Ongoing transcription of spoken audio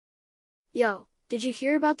Yo, did you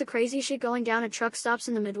hear about the crazy shit going down at truck stops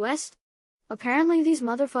in the Midwest? Apparently these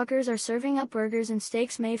motherfuckers are serving up burgers and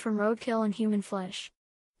steaks made from roadkill and human flesh.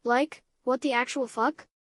 Like, what the actual fuck?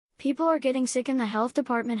 People are getting sick and the health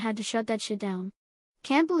department had to shut that shit down.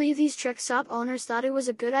 Can't believe these truck stop owners thought it was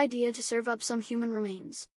a good idea to serve up some human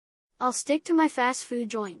remains. I'll stick to my fast food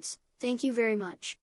joints, thank you very much.